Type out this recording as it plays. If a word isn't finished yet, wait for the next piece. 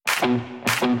It's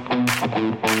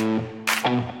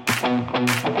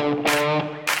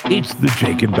the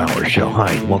Jake and Bauer Show.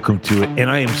 Hi, welcome to it.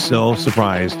 And I am so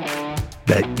surprised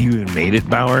that you even made it,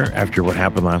 Bauer, after what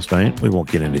happened last night. We won't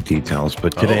get into details,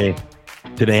 but today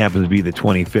happens to be the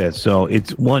 25th. So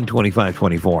it's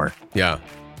 1/25/24. Yeah.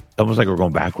 Almost like we're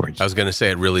going backwards. I was going to say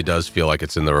it really does feel like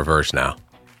it's in the reverse now.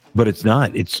 But it's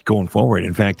not. It's going forward.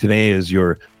 In fact, today is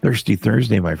your Thirsty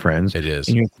Thursday, my friends. It is.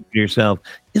 And you're thinking to yourself,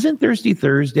 isn't Thirsty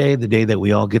Thursday the day that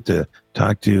we all get to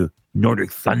talk to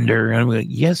Nordic Thunder? And I'm like,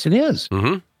 yes, it is.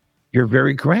 Mm-hmm. You're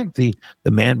very correct. The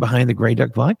man behind the Grey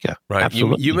Duck vodka. Right.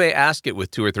 Absolutely. You may ask it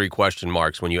with 2 or 3 question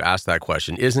marks when you ask that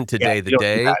question. Isn't today the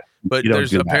day? But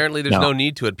there's no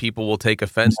need to it. People will take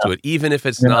offense to it, even if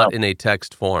it's not in a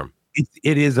text form.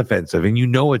 It is offensive, and you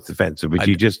know it's offensive, but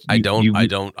I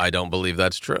don't believe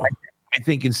that's true. I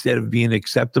think instead of being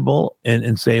acceptable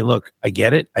and say, look, I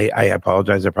get it. I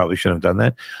apologize. I probably shouldn't have done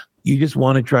that. You just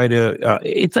want to try to.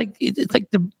 It's like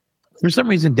for some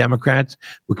reason Democrats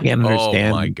who can't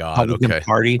understand the Republican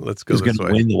Party is going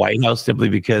to win the White House simply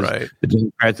because the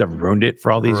Democrats have ruined it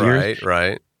for all these years.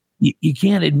 Right. You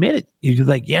can't admit it. You're just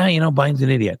like, Biden's an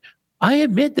idiot. I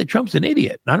admit that Trump's an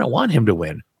idiot. I don't want him to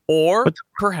win. Or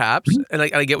perhaps, and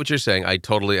I get what you're saying, I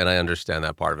understand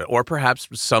that part of it. Or perhaps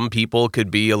some people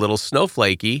could be a little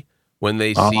snowflakey when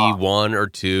they see 1 or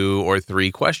 2 or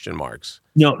 3 question marks.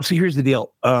 No, see, here's the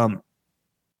deal. Bauer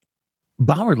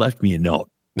left me a note.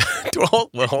 Well,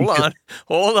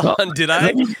 hold on. Did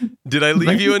I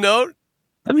leave you a note?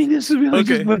 I mean, this is really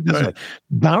okay. Right.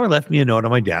 Bauer left me a note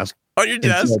on my desk. On your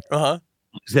desk?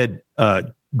 Said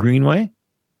Greenway?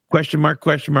 Question mark,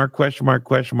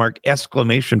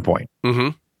 exclamation point. Mm-hmm.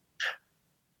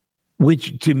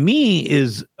 Which to me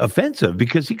is offensive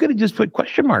because he could have just put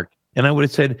question mark. And I would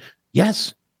have said,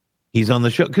 yes, he's on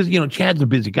the show. Because, Chad's a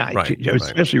busy guy,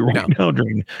 especially right now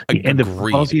during the end of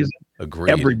football season.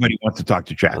 Agreed. Everybody wants to talk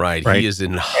to Chad. Right. He is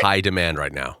in high demand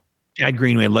right now. Chad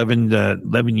Greenway, 11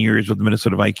 years with the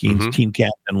Minnesota Vikings, team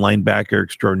captain, linebacker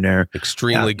extraordinaire.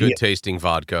 Extremely good tasting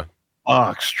vodka.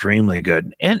 Oh, extremely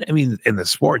good. And I mean, in the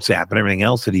sports app and everything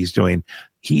else that he's doing,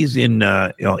 he's in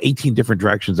 18 different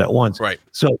directions at once. Right.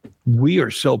 So we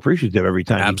are so appreciative every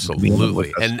time.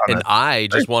 Absolutely. And I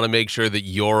just want to make sure that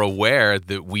you're aware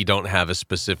that we don't have a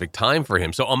specific time for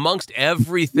him. So amongst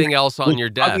everything else on your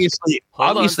desk.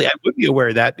 Obviously I would be aware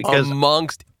of that because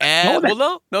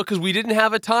because we didn't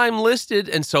have a time listed,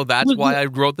 and so that's why I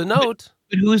wrote the note.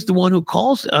 But who's the one who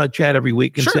calls Chad every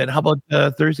week and said, how about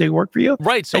Thursday work for you?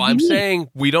 Right. So I'm saying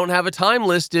we don't have a time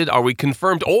listed. Are we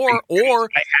confirmed?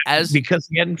 Because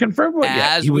he hadn't confirmed it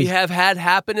yet. As we have had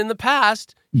happen in the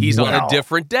past, he's on a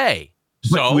different day.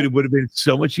 So it would have been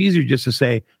so much easier just to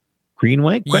say,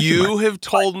 Greenway? You have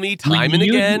told me time and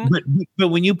again. But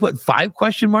when you put 5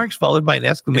 question marks folled by an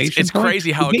exclamation it's point,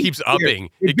 crazy how it keeps upping.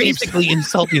 It basically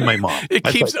insulting my mom. It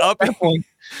keeps upping.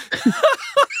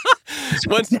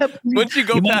 Once you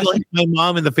go past like my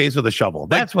mom in the face with a shovel.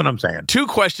 That's what I'm saying. 2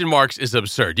 question marks is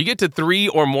absurd. You get to 3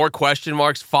 or more question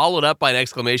marks followed up by an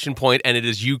exclamation point, and it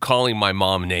is you calling my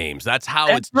mom names. That's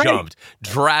how jumped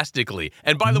drastically.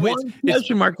 And by the way,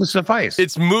 question mark to suffice.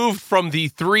 It's moved from the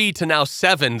 3 to now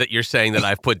 7 that you're saying that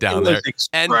I've put down there.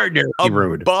 And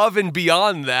rude. Above and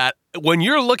beyond that, when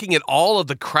you're looking at all of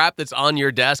the crap that's on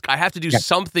your desk, I have to do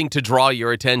something to draw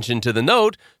your attention to the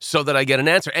note so that I get an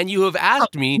answer. And you have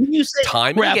asked me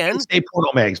time and again.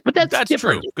 But that's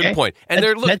true. Okay? Good point. And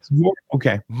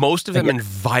most of them in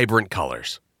vibrant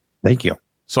colors. Thank you.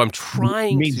 So I'm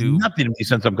trying means nothing to me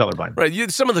since I'm colorblind.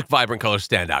 Right. Some of the vibrant colors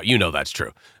stand out. You know that's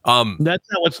true. That's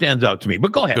not what stands out to me,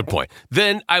 but go ahead. Good point.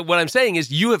 Then what I'm saying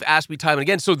is you have asked me time and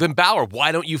again. So then, Bauer,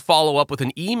 why don't you follow up with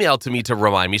an email to me to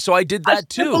remind me? So I did that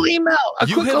too. Email.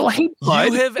 You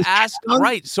have asked.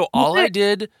 Right. So all I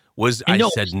did was I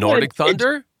said Nordic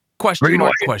Thunder. Question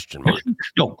mark.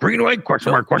 No, Greenway,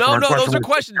 question mark. No, those are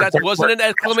questions. That wasn't an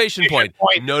exclamation point.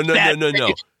 No.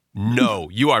 No,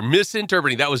 you are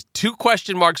misinterpreting. That was 2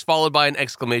 question marks followed by an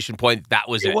exclamation point. That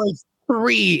was it. It was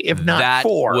 3, if not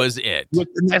 4. That was it. With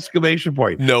an exclamation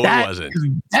point. No, it wasn't.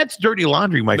 That's dirty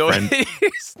laundry, my friend. No,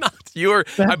 it's not.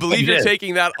 I believe you're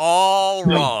taking that all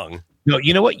wrong. No,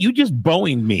 you know what? You just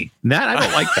Boeinged me. I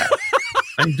don't like that.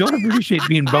 I don't appreciate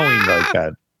being Boeinged like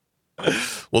that.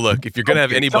 Well, look, if you're going to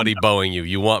have anybody Boeing you,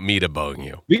 you want me to Boeing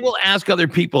you. We will ask other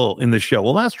people in the show.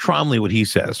 We'll ask Tromley what he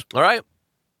says. All right.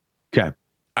 Okay.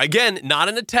 Again, not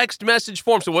in a text message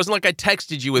form, so it wasn't like I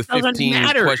texted you with 15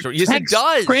 questions. Yes, text, it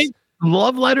does. Print,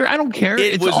 love letter, I don't care.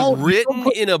 It was written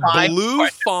in a blue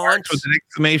font. With an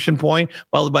exclamation point,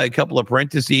 followed by a couple of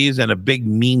parentheses and a big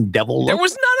mean devil look. There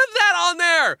was none of that on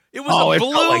there. there. It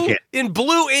was in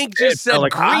blue ink. Just said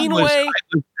Greenway. I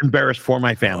was embarrassed for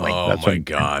my family. Oh That's my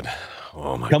God.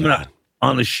 Oh my Coming God. up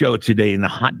on the show today in the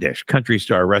hot dish, country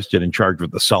star arrested and charged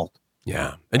with assault.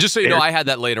 Yeah, and just so you know, I had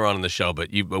that later on in the show, but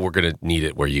we're gonna need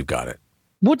it where you've got it.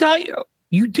 What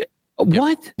you did?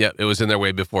 What? Yeah, it was in there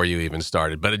way before you even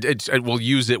started, but we'll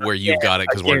use it where you've got it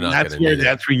because we're not going to need it.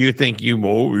 That's where you think you.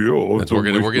 We're going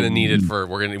to need it for.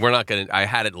 We're not going to. I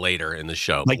had it later in the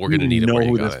show. But we're going to need it. Where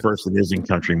you know who this person is in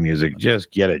country music. Just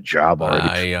get a job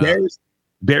already.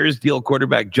 Bears deal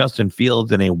quarterback Justin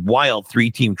Fields in a wild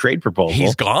 3-team trade proposal.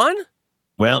 He's gone?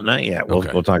 Well, not yet.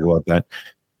 We'll talk about that.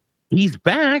 He's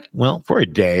back. Well, for a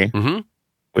day,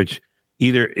 which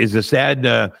either is a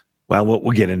sad. Well,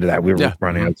 we'll get into that. We're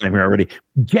running out of time here already.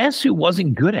 Guess who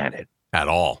wasn't good at it? At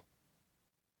all.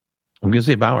 I'm going to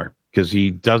say Bauer, because he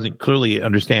doesn't clearly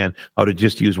understand how to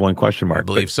just use one question mark. I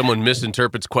believe someone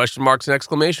misinterprets question marks and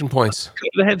exclamation points.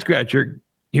 The head scratcher.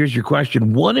 Here's your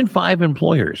question. 1 in 5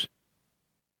 employers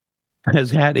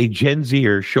has had a Gen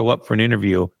Zer show up for an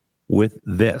interview with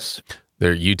this.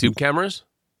 Their YouTube cameras?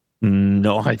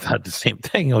 No, I thought the same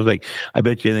thing. I was like, I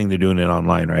bet you think they're doing it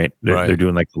online, right? They're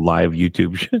doing like live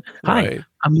YouTube. Hi,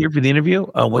 I'm here for the interview.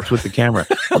 What's with the camera?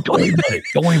 Don't worry about it.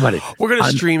 Don't worry about it. We're going to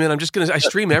stream it. I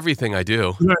stream everything I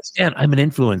do. You understand? I'm an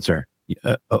influencer.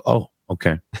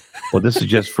 Okay. Well, this is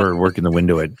just for working the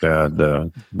window at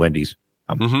the Wendy's.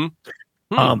 I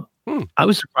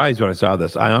was surprised when I saw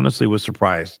this. I honestly was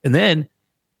surprised. And then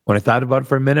when I thought about it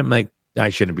for a minute, I'm like, I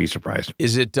shouldn't be surprised.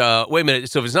 Is it, wait a minute.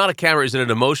 So if it's not a camera, is it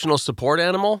an emotional support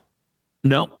animal?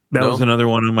 No, that was another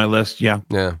one on my list. Yeah.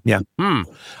 No, I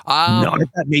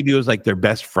thought maybe it was like their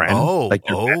best friend. Like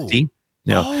their bestie.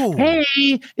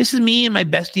 Hey, this is me and my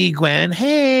bestie, Gwen.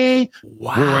 Hey.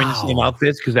 Wow. We're wearing the same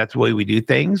outfits because that's the way we do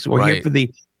things. We're here for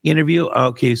the interview.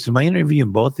 Okay, so my interview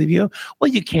and both of you? Well,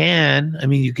 you can. I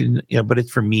mean, you can, but it's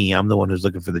for me. I'm the one who's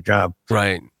looking for the job.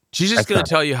 Right. She's just going to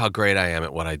tell you how great I am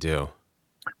at what I do.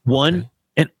 And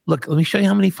look, let me show you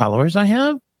how many followers I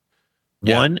have.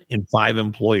 1 in 5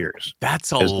 employers.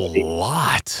 That's a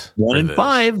lot. 1 in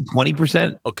 5,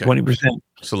 20%. Okay. 20%.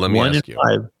 So let me ask you.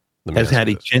 1 in 5 has had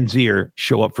a Gen Zer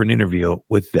show up for an interview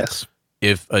with this.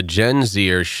 If a Gen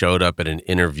Zer showed up at an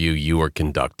interview you were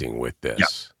conducting with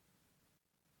this,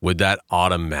 would that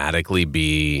automatically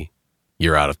be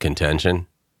you're out of contention?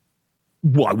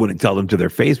 Well, I wouldn't tell them to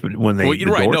their face, but when they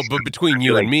but between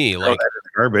you and me, like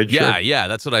garbage. Yeah,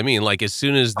 that's what I mean. Like as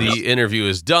soon as the interview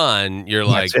is done, you're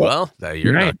like, well,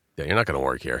 you're not going to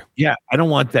work here. Yeah, I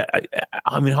don't want that.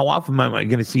 I mean, how often am I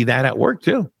going to see that at work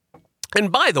too?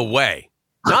 And by the way,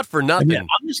 not for nothing. I mean,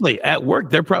 honestly, at work,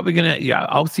 they're probably going to. Yeah,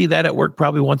 I'll see that at work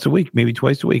probably once a week, maybe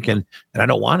twice a week, and I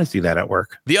don't want to see that at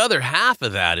work. The other half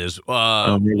of that is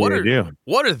what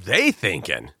are they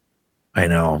thinking? I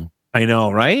know,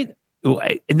 right?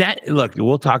 And that, look,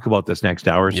 we'll talk about this next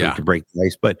hour so we can break the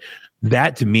ice. But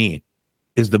that to me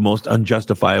is the most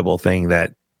unjustifiable thing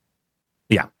that,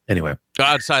 anyway.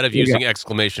 Outside of using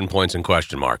exclamation points and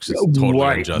question marks, it's totally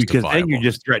unjustifiable. Because then you're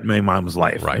just threatening my mom's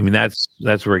life. Right. I mean,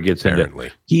 that's where it gets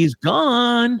into. He's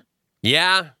gone.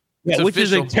 Yeah. Which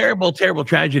is a terrible, terrible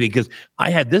tragedy because I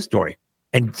had this story.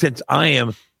 And since I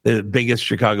am the biggest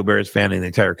Chicago Bears fan in the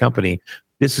entire company,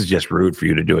 this is just rude for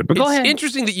you to do it. But go ahead. It's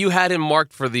interesting that you had him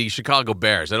marked for the Chicago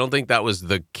Bears. I don't think that was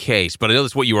the case, but I know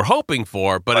that's what you were hoping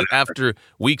for. But after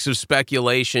weeks of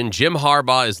speculation, Jim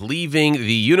Harbaugh is leaving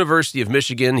the University of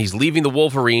Michigan. He's leaving the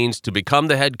Wolverines to become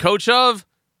the head coach of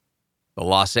the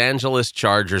Los Angeles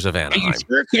Chargers of Anaheim. Are you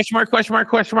sure? Question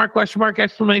mark,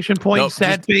 exclamation point,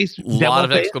 sad face. A lot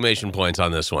of exclamation points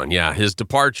on this one. Yeah, his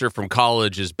departure from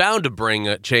college is bound to bring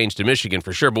a change to Michigan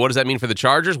for sure. But what does that mean for the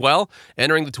Chargers? Well,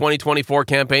 entering the 2024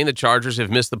 campaign, the Chargers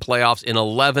have missed the playoffs in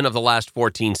 11 of the last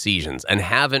 14 seasons and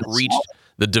haven't reached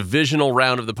the divisional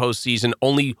round of the postseason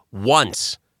only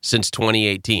once since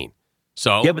 2018.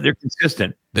 So yeah, but they're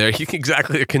consistent. They're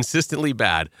consistently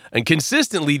bad. And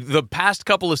consistently, the past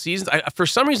couple of seasons, for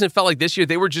some reason, it felt like this year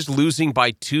they were just losing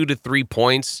by 2 to 3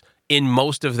 points in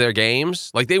most of their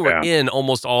games. Like they were in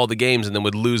almost all the games and then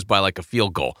would lose by like a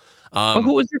field goal.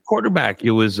 Who was their quarterback?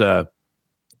 It was the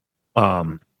guy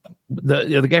from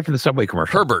the Subway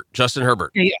commercial. Justin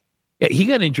Herbert. Yeah, he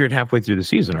got injured halfway through the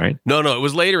season, right? No, it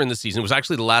was later in the season. It was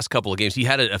actually the last couple of games. He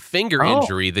had a finger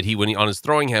injury that when on his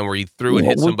throwing hand where he threw and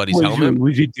hit somebody's helmet.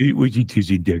 Was it his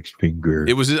index finger?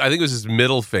 I think it was his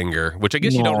middle finger, which I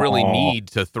guess you don't really need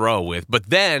to throw with. But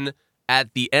then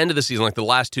at the end of the season, like the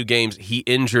last 2 games, he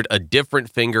injured a different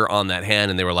finger on that hand,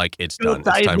 and they were like, it's done.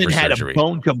 It's time for had surgery. A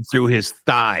bone come through his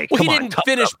thigh. Well, he didn't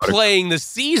finish playing the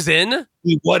season.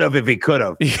 He would have if he could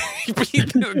have.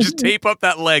 Just tape up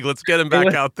that leg. Let's get him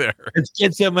back out there. Let's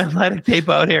get some athletic tape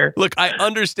out here. Look, I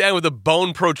understand with the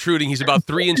bone protruding, he's about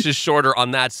 3 inches shorter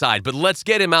on that side, but let's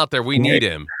get him out there. We need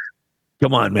him.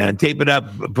 Come on, man. Tape it up.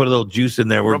 Put a little juice in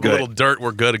there. We're Rub good. A little dirt.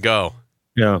 We're good to go.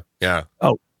 Yeah. Yeah.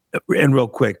 Oh, and real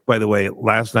quick, by the way,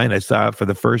 last night I saw for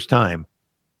the first time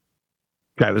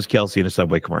Travis Kelce in a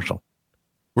Subway commercial.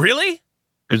 Really?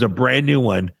 There's a brand new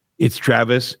one. It's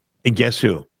Travis, and guess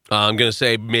who? I'm going to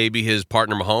say maybe his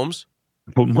partner Mahomes.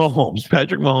 Mahomes.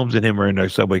 Patrick Mahomes and him are in a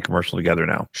Subway commercial together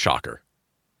now. Shocker.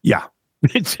 Yeah.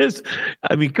 It's just,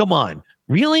 I mean, come on.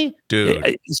 Really?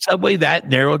 Dude. Subway that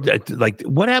narrow? Like,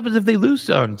 what happens if they lose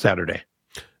on Saturday?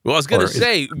 Well, I was going to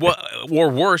say, or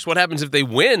worse, what happens if they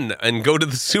win and go to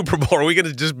the Super Bowl? Are we going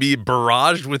to just be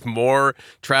barraged with more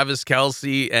Travis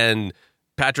Kelce and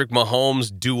Patrick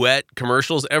Mahomes duet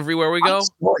commercials everywhere we go? I'm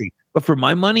sorry, but for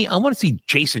my money, I want to see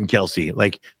Jason Kelce.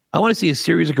 Like, I want to see a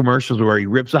series of commercials where he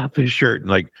rips off his shirt and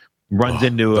like runs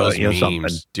into something.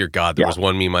 Dear God, there was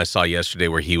one meme I saw yesterday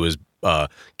where he was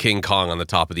King Kong on the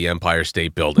top of the Empire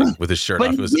State Building with his shirt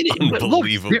off. It was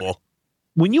unbelievable. Look,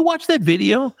 when you watch that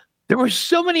video, there were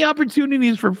so many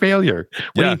opportunities for failure.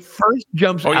 When he first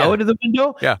jumps out of the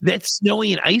window, that's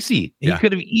snowy and icy. He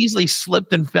could have easily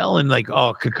slipped and fell and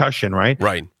concussion, right?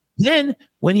 Right. Then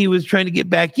when he was trying to get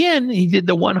back in, he did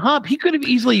the one hop. He could have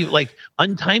easily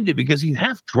untimed it because he's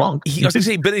half drunk. I was going to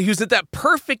say, but he was at that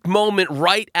perfect moment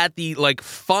right at the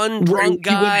fun drunk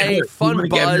guy, fun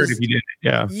buzz.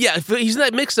 Yeah, he's in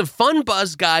that mix of fun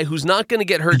buzz guy who's not going to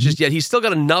get hurt just yet. He's still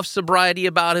got enough sobriety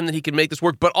about him that he can make this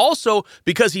work. But also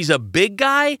because he's a big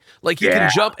guy, he can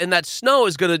jump, and that snow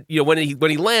is going to, when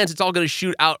he lands, it's all going to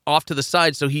shoot out off to the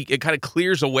side, so it kind of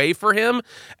clears away for him.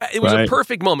 It was a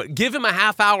perfect moment. Give him a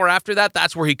half hour after that.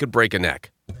 That's where he could break a neck.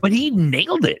 But he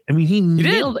nailed it. I mean, he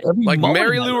nailed it. Like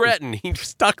Mary Lou Retton. He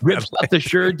stuck rips off the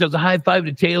shirt, does a high five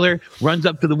to Taylor, runs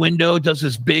up to the window, does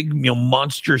this big,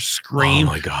 monster scream.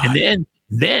 Oh my God. And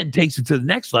then takes it to the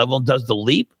next level and does the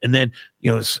leap. And then,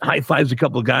 high fives a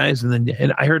couple of guys.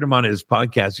 And I heard him on his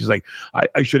podcast. He's like,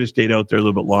 I should have stayed out there a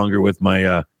little bit longer with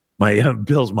my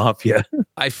Bills Mafia.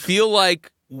 I feel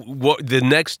like what the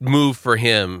next move for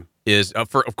him is, of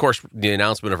course, the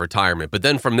announcement of retirement. But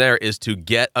then from there is to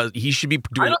get, he should be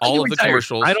doing all of the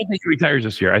commercials. I don't think he retires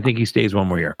this year. I think he stays one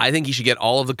more year. I think he should get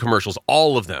all of the commercials,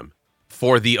 all of them,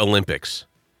 for the Olympics.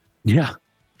 Yeah.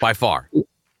 By far.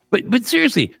 But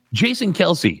seriously, Jason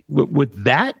Kelce, with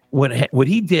that, what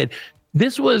he did,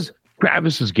 this was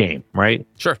Travis's game, right?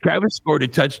 Sure. Travis scored a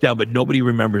touchdown, but nobody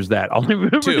remembers that. All they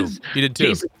remember is he did 2.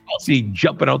 Jason Kelce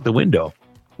jumping out the window.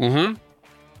 Mm-hmm.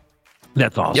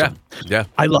 That's awesome. Yeah.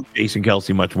 I love Jason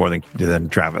Kelce much more than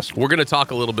Travis. We're going to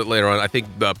talk a little bit later on. I think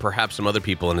perhaps some other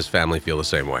people in his family feel the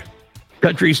same way.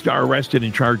 Country star arrested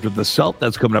and charged with assault.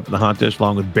 That's coming up in the hot dish,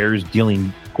 along with Bears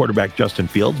dealing quarterback Justin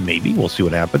Fields. Maybe. We'll see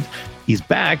what happens. He's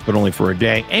back, but only for a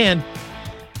day. And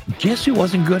guess who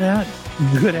wasn't good at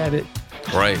it?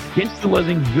 Right. Guess who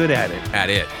wasn't good at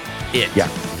it? Yeah.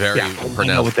 Very pronounced. I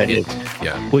know what that is.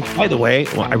 Yeah. Which, by the way,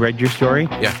 I read your story.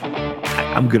 Yeah.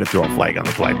 I'm going to throw a flag on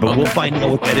the flag, but we'll find out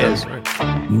what that is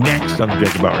next on the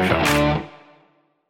Jacob Bauer Show.